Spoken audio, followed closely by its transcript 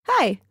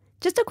Hi!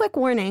 Just a quick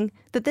warning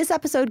that this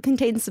episode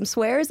contains some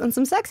swears and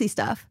some sexy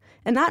stuff,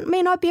 and that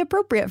may not be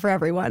appropriate for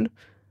everyone.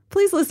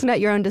 Please listen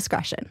at your own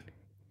discretion.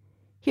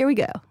 Here we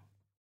go.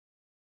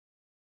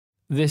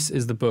 This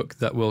is the book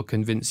that will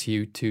convince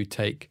you to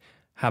take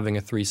having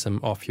a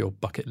threesome off your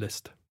bucket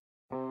list.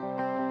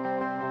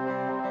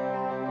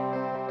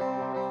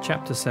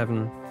 Chapter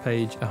 7,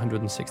 page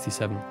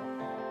 167.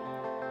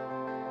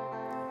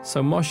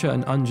 So Moshe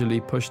and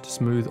Anjali pushed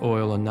smooth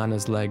oil on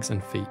Nana's legs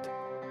and feet.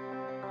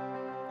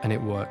 And it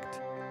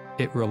worked.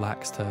 It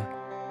relaxed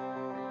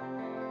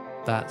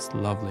her. That's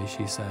lovely,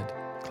 she said,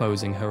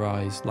 closing her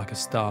eyes like a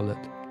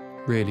starlet.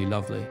 Really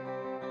lovely.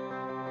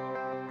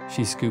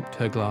 She scooped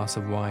her glass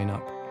of wine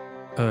up,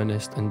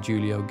 Ernest and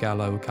Giulio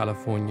Gallo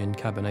Californian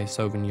Cabernet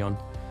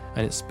Sauvignon,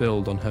 and it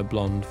spilled on her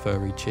blonde,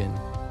 furry chin.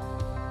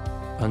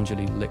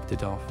 Anjali licked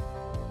it off.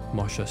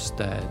 Moshe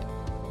stared.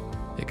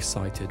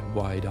 Excited,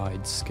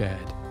 wide-eyed,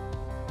 scared.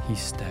 He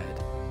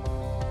stared.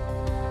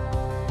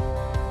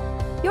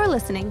 You're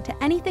listening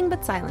to Anything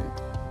But Silent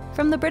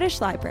from the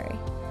British Library.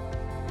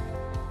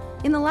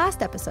 In the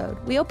last episode,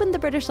 we opened the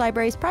British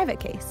Library's private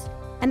case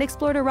and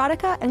explored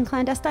erotica and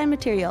clandestine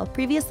material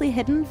previously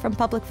hidden from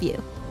public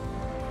view.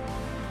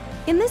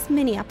 In this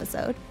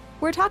mini-episode,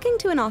 we're talking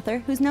to an author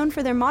who's known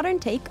for their modern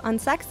take on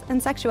sex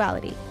and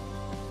sexuality.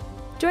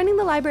 Joining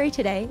the library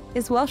today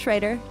is Welsh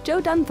writer Joe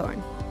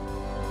Dunthorne.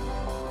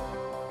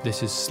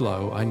 This is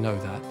slow, I know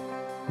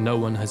that. No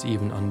one has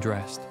even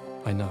undressed,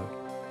 I know.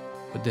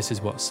 But this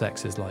is what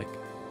sex is like.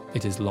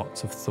 It is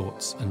lots of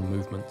thoughts and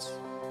movements.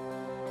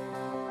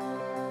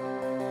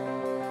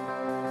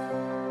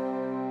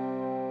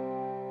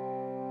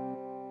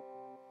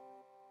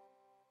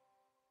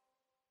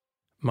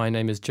 My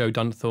name is Joe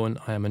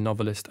Dunthorne. I am a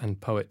novelist and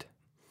poet.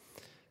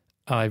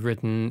 I've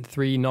written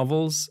 3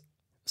 novels.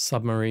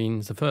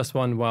 Submarines, the first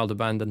one, Wild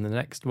Abandon, the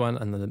next one,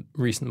 and the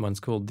recent one's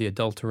called The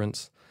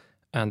Adulterants.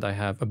 And I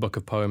have a book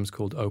of poems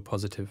called O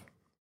Positive.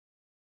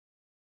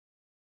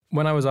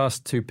 When I was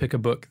asked to pick a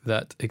book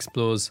that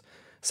explores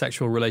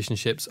sexual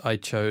relationships, I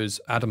chose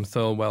Adam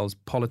Thirlwell's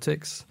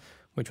Politics,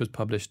 which was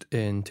published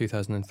in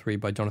 2003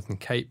 by Jonathan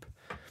Cape.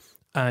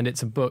 And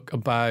it's a book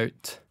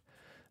about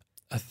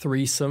a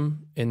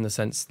threesome in the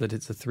sense that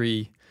it's a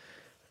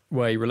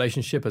 3-way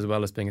relationship as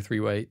well as being a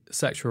 3-way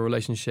sexual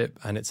relationship,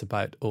 and it's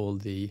about all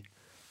the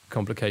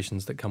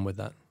complications that come with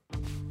that.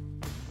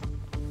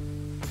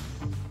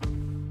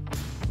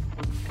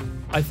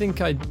 I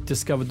think I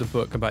discovered the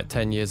book about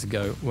 10 years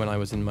ago when I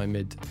was in my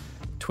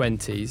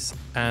mid-20s,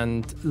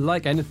 and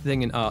like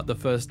anything in art, the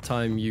first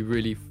time you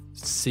really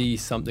see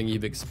something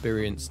you've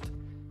experienced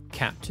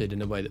captured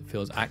in a way that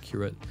feels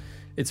accurate,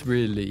 it's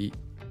really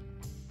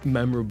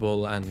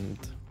memorable and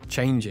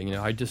changing. You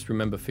know, I just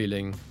remember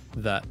feeling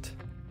that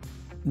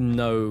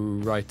no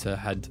writer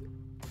had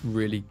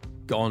really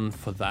gone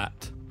for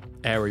that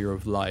area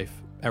of life,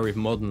 area of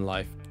modern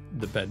life,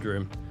 the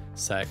bedroom,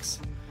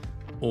 sex,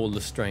 all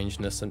the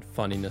strangeness and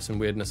funniness and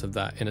weirdness of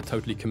that in a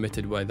totally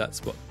committed way.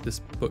 That's what this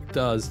book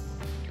does.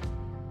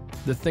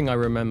 The thing I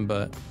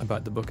remember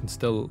about the book and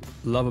still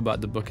love about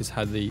the book is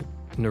how the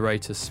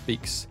narrator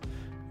speaks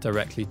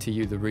directly to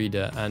you, the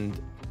reader, and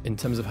in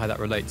terms of how that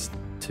relates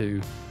to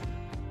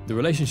the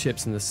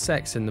relationships and the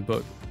sex in the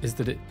book is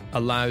that it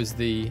allows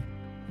this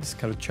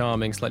kind of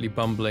charming, slightly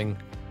bumbling,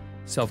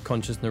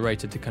 self-conscious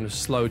narrator to kind of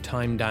slow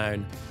time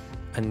down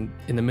and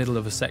in the middle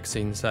of a sex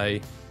scene say,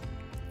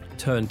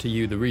 turn to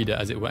you, the reader,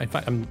 as it were. In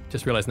fact, I'm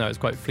just realised now it's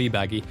quite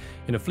Fleabaggy.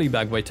 In a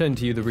Fleabag way, turn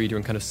to you, the reader,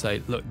 and kind of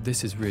say, look,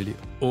 this is really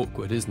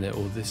awkward, isn't it?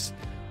 Or this,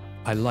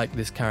 I like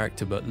this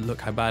character, but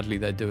look how badly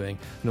they're doing.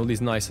 And all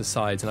these nice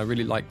asides. And I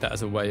really like that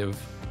as a way of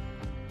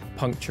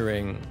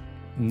puncturing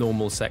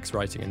normal sex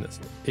writing. And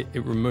it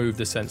removed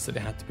the sense that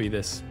it had to be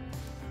this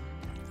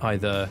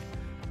either,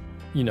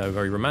 you know,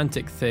 very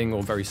romantic thing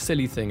or very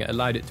silly thing. It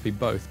allowed it to be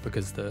both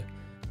because the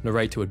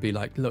narrator would be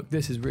like, look,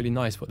 this is really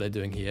nice what they're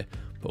doing here,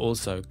 but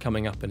also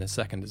coming up in a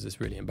second is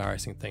this really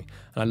embarrassing thing.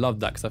 And I love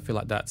that because I feel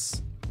like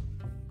that's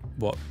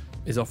what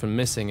is often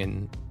missing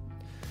in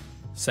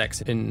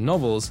sex in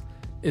novels,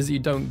 is that you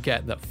don't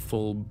get that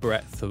full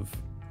breadth of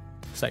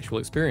sexual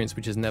experience,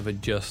 which is never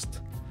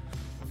just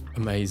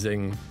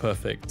amazing,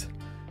 perfect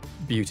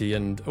beauty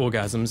and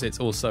orgasms. It's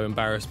also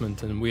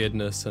embarrassment and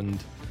weirdness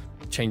and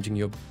changing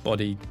your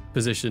body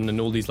position and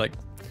all these like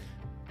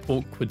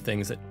awkward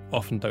things that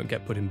often don't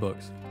get put in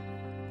books.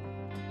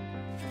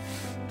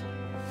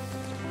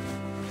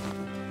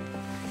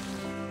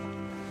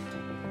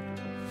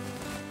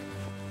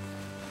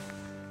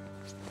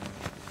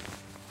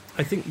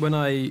 I think when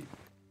I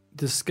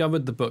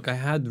discovered the book, I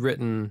had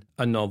written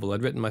a novel.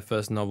 I'd written my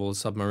first novel,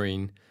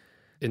 Submarine.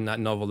 In that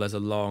novel, there's a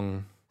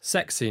long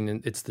sex scene,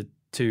 and it's the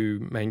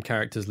 2 main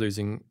characters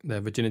losing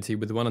their virginity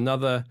with one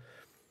another.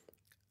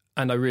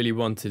 And I really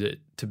wanted it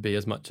to be,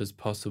 as much as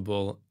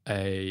possible,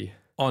 a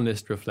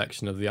honest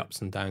reflection of the ups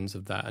and downs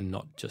of that and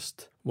not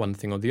just one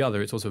thing or the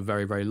other. It's also a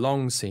very, very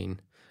long scene.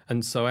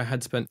 And so I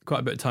had spent quite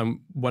a bit of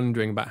time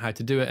wondering about how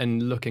to do it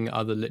and looking at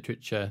other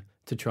literature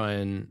to try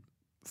and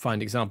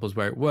find examples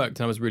where it worked.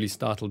 And I was really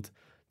startled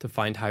to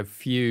find how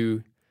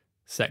few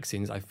sex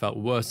scenes I felt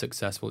were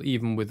successful,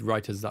 even with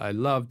writers that I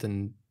loved.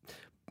 And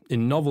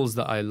in novels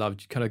that I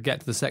loved, you kind of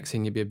get to the sex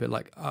scene, you'd be a bit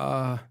like,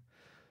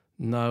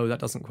 no, that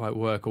doesn't quite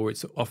work, or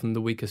it's often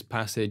the weakest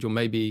passage, or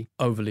maybe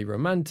overly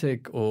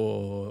romantic,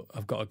 or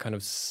I've got a kind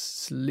of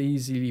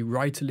sleazy,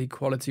 writerly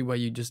quality where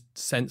you just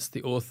sense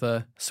the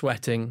author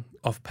sweating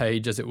off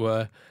page, as it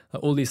were.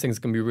 All these things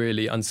can be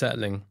really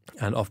unsettling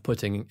and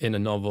off-putting in a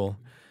novel.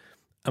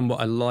 And what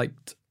I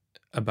liked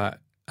about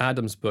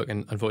Adam's book,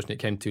 and unfortunately it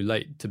came too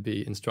late to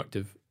be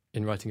instructive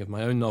in writing of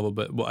my own novel,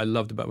 but what I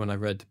loved about when I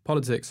read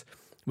Politics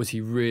was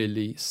he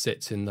really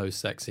sits in those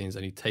sex scenes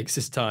and he takes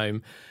his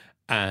time.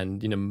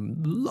 And,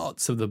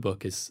 lots of the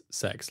book is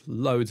sex,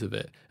 loads of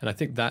it. And I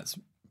think that's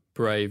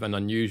brave and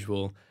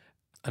unusual.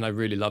 And I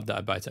really loved that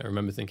about it. I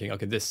remember thinking,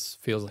 okay, this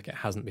feels like it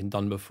hasn't been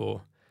done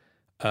before.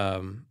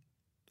 And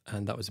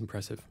that was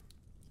impressive.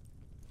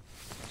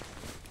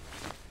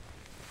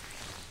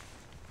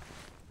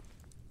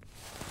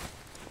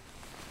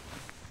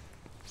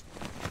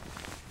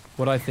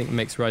 What I think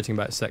makes writing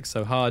about sex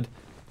so hard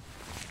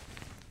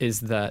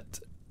is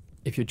that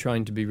if you're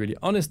trying to be really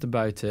honest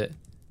about it,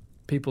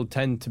 people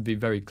tend to be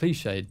very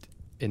cliched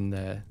in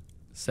their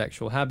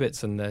sexual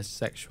habits and their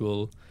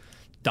sexual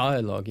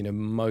dialogue.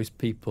 Most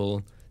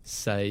people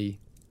say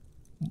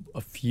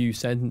a few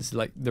sentences,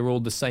 like they're all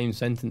the same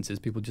sentences.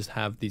 People just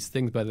have these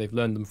things where they've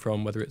learned them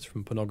from, whether it's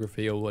from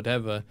pornography or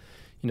whatever.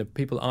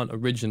 People aren't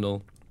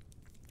original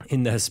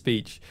in their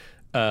speech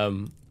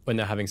when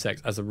they're having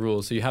sex as a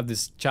rule. So you have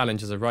this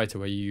challenge as a writer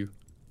where you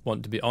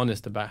want to be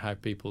honest about how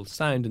people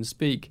sound and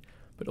speak,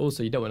 but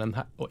also you don't want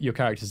your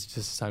characters to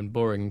just sound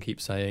boring and keep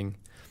saying,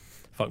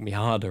 fuck me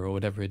harder or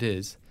whatever it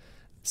is.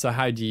 So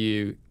how do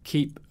you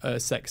keep a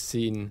sex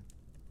scene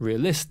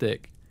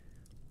realistic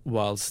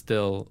while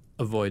still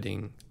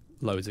avoiding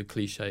loads of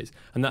cliches?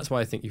 And that's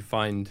why I think you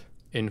find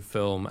in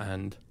film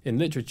and in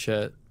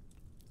literature,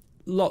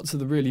 lots of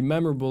the really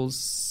memorable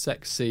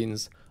sex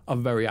scenes are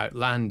very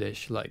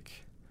outlandish.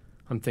 Like,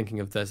 I'm thinking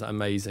of there's that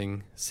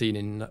amazing scene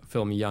in that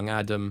film Young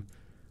Adam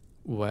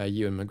where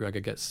Ewan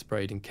McGregor gets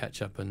sprayed in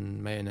ketchup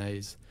and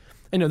mayonnaise.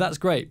 That's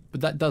great,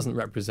 but that doesn't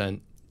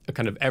represent a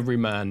kind of every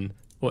man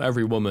or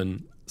every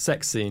woman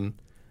sex scene.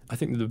 I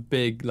think the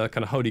big kind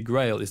of holy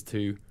grail is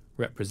to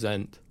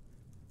represent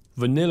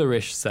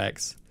vanilla-ish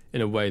sex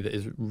in a way that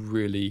is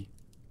really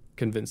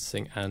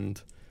convincing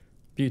and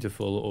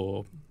beautiful,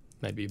 or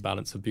maybe a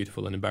balance of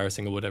beautiful and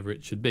embarrassing or whatever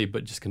it should be,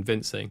 but just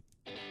convincing.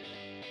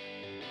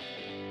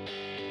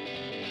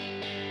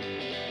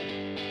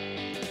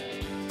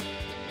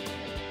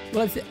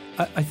 Well,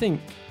 I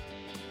think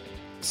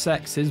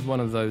sex is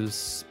one of those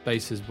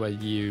spaces where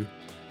you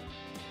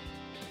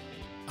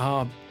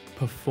are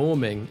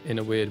performing in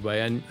a weird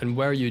way, and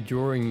where are you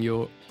drawing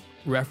your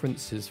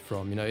references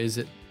from? Is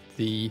it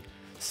the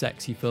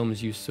sexy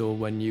films you saw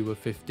when you were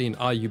 15?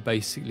 Are you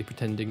basically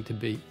pretending to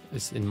be,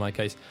 in my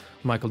case,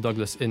 Michael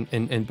Douglas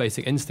in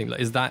Basic Instinct?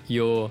 Is that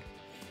your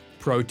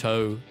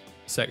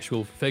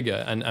proto-sexual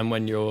figure? And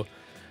when you're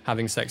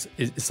having sex,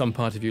 is some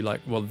part of you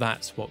like, well,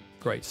 that's what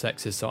great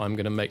sex is, so I'm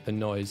going to make the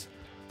noise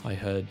I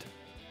heard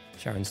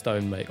Sharon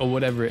Stone make, or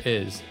whatever it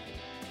is?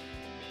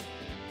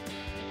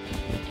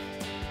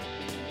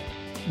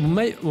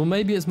 Well,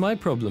 maybe it's my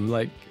problem.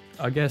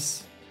 I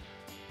guess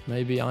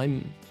maybe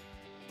I'm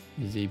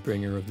the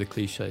bringer of the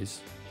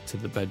cliches to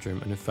the bedroom,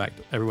 and in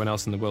fact, everyone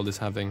else in the world is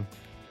having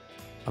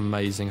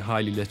amazing,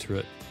 highly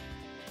literate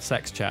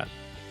sex chat.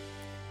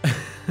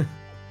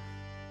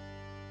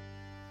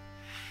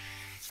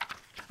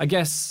 I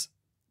guess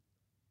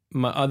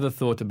my other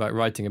thought about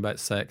writing about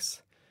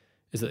sex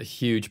is that a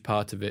huge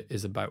part of it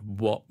is about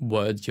what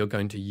words you're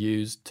going to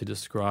use to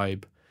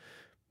describe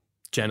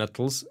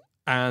genitals,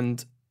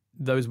 and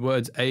those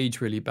words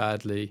age really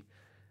badly.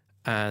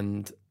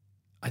 And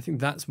I think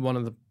that's one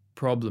of the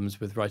problems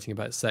with writing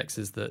about sex,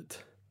 is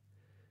that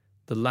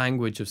the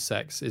language of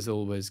sex is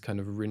always kind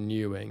of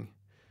renewing.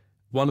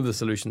 One of the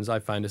solutions I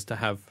found is to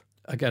have,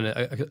 again,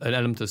 an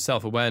element of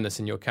self-awareness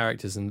in your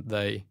characters, and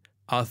they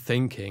are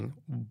thinking,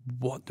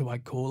 what do I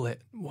call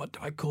it? What do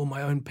I call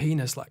my own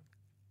penis?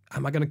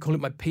 Am I going to call it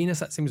my penis?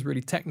 That seems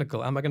really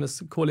technical. Am I going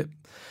to call it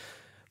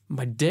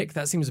my dick?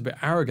 That seems a bit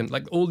arrogant.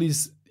 All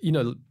these,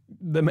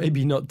 they're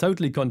maybe not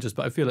totally conscious,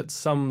 but I feel at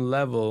some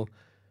level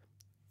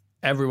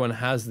everyone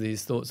has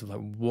these thoughts of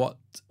what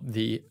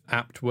the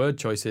apt word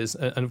choice is.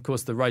 And of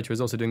course the writer is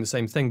also doing the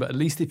same thing, but at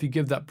least if you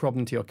give that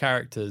problem to your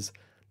characters,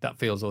 that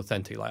feels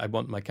authentic. I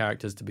want my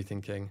characters to be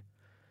thinking,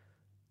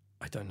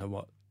 I don't know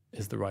what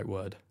is the right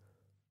word.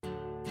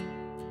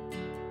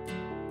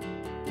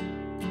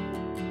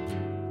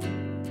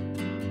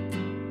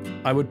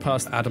 I would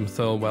pass Adam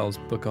Thirlwell's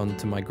book on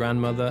to my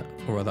grandmother,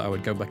 or rather I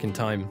would go back in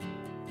time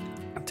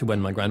to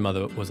when my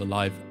grandmother was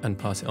alive and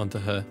pass it on to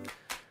her,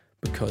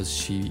 because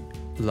she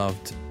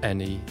loved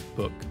any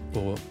book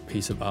or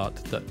piece of art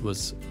that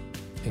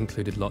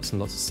included lots and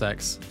lots of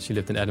sex. She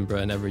lived in Edinburgh,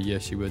 and every year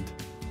she would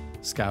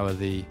scour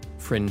the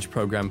Fringe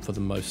programme for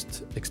the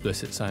most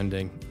explicit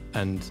sounding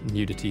and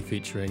nudity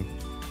featuring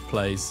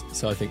plays.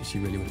 So I think she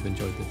really would have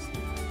enjoyed this.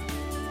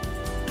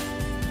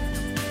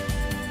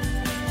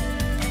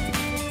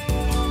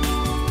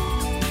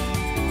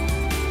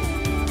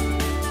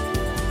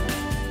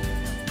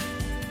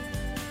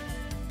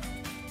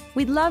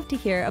 We'd love to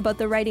hear about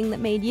the writing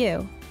that made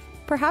you.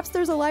 Perhaps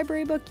there's a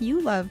library book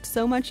you loved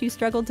so much you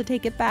struggled to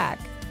take it back.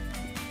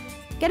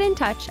 Get in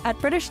touch at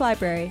British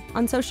Library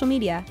on social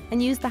media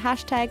and use the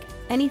hashtag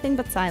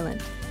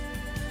 #AnythingButSilent.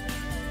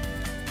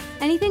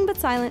 Anything But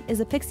Silent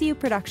is a Pixiu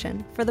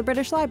production for the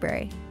British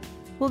Library.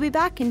 We'll be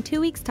back in 2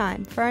 weeks'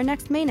 time for our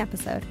next main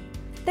episode.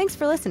 Thanks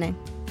for listening.